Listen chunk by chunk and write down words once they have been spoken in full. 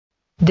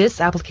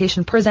This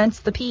application presents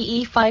the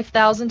PE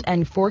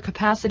 5004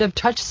 capacitive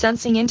touch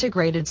sensing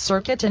integrated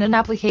circuit in an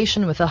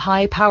application with a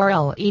high power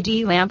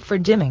LED lamp for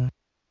dimming.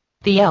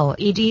 The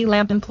LED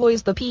lamp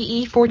employs the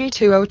PE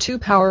 4202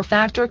 power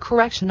factor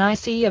correction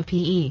IC of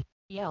PE.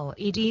 The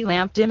LED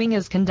lamp dimming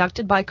is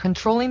conducted by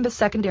controlling the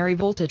secondary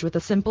voltage with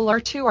a simple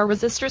R2R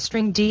resistor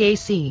string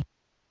DAC.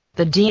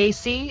 The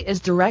DAC is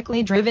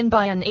directly driven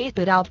by an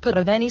 8-bit output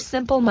of any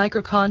simple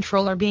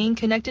microcontroller being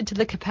connected to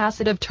the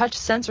capacitive touch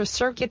sensor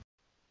circuit.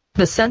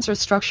 The sensor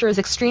structure is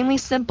extremely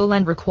simple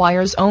and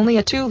requires only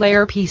a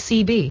 2-layer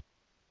PCB.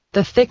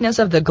 The thickness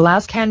of the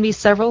glass can be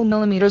several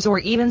millimeters or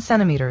even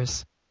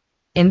centimeters.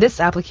 In this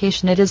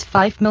application it is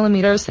 5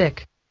 mm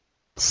thick.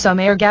 Some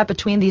air gap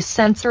between the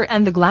sensor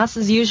and the glass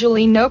is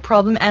usually no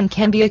problem and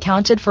can be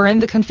accounted for in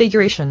the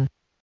configuration.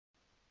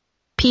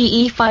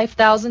 PE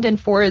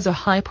 5004 is a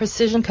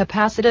high-precision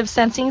capacitive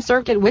sensing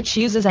circuit which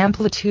uses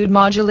amplitude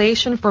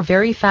modulation for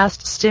very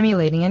fast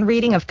stimulating and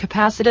reading of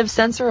capacitive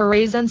sensor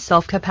arrays and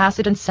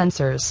self-capacitance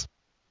sensors.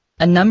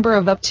 A number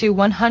of up to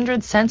 100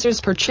 sensors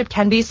per chip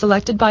can be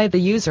selected by the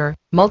user.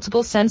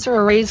 Multiple sensor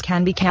arrays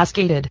can be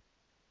cascaded.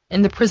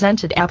 In the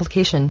presented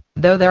application,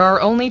 though there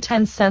are only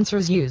 10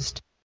 sensors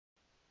used.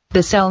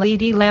 This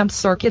LED lamp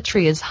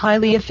circuitry is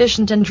highly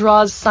efficient and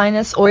draws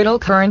sinusoidal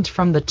current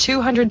from the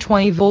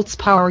 220 volts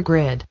power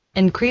grid,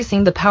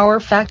 increasing the power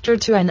factor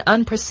to an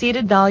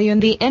unprecedented value in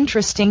the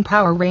interesting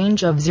power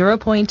range of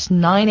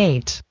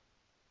 0.98.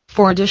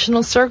 For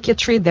additional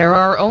circuitry there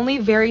are only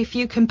very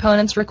few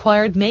components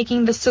required,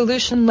 making the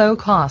solution low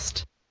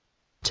cost.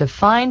 To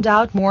find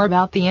out more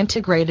about the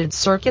integrated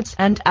circuits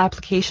and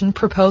application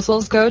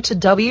proposals, go to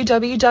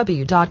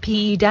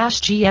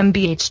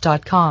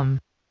www.pe-GmbH.com.